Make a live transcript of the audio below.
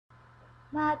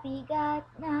Mabigat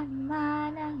na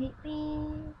naman ang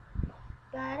higpit,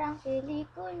 parang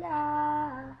pelikula.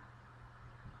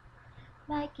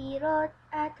 May kirot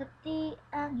at hapdi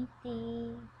ang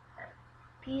ngiti,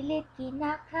 pilit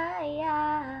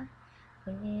kinakaya.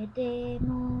 Pwede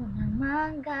mo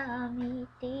namang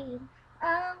gamitin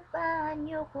ang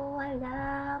panyo ko,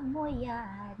 alam mo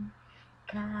yan.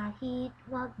 Kahit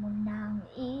wag mo nang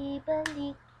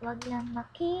ibalik, wag lang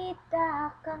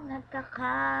makita kang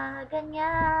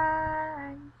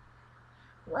nagkakaganyan.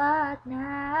 Wag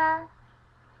na,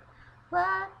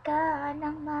 wag ka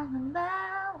nang mangamba,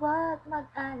 wag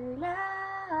mag-alala.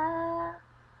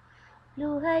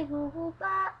 Luhay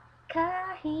huhupa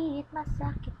kahit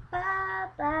masakit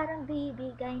pa, parang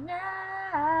bibigay na.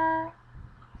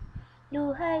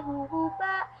 Luhay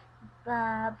huhupa,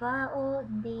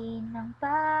 babaon din ng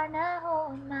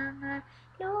panahon. Mga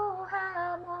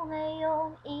luha mo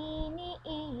ngayong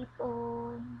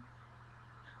iniipon.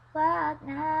 Wag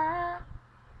na,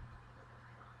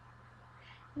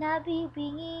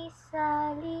 nabibingi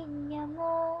sa linya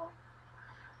mo,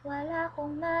 wala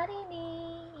kong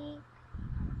marinig,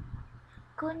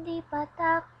 kundi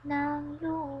patak ng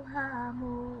luha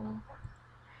mo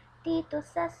dito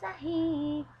sa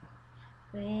sahig.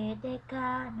 Pwede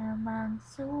ka namang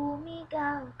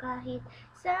sumigaw kahit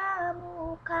sa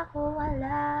mukha ko,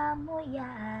 alam mo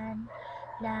yan.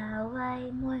 Laway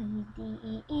mo'y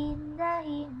di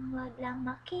iindahin, wag lang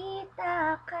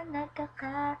makita ka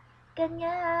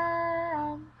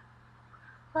nagkakaganyan.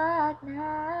 Wag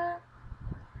na,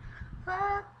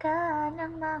 wag ka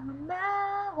nang mangamba,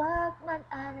 wag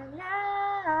mag-alala.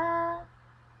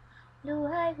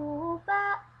 Luhay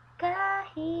hupa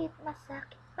kahit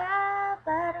masakit pa,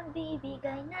 parang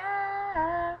bibigay na.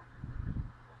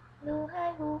 Luhay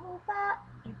hupa,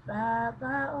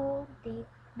 ibabaon din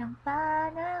ng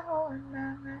panahon.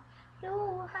 Mga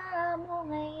luha mo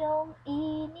ngayong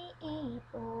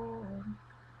iniipon.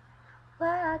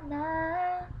 Wag na,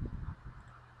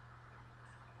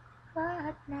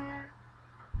 wag na.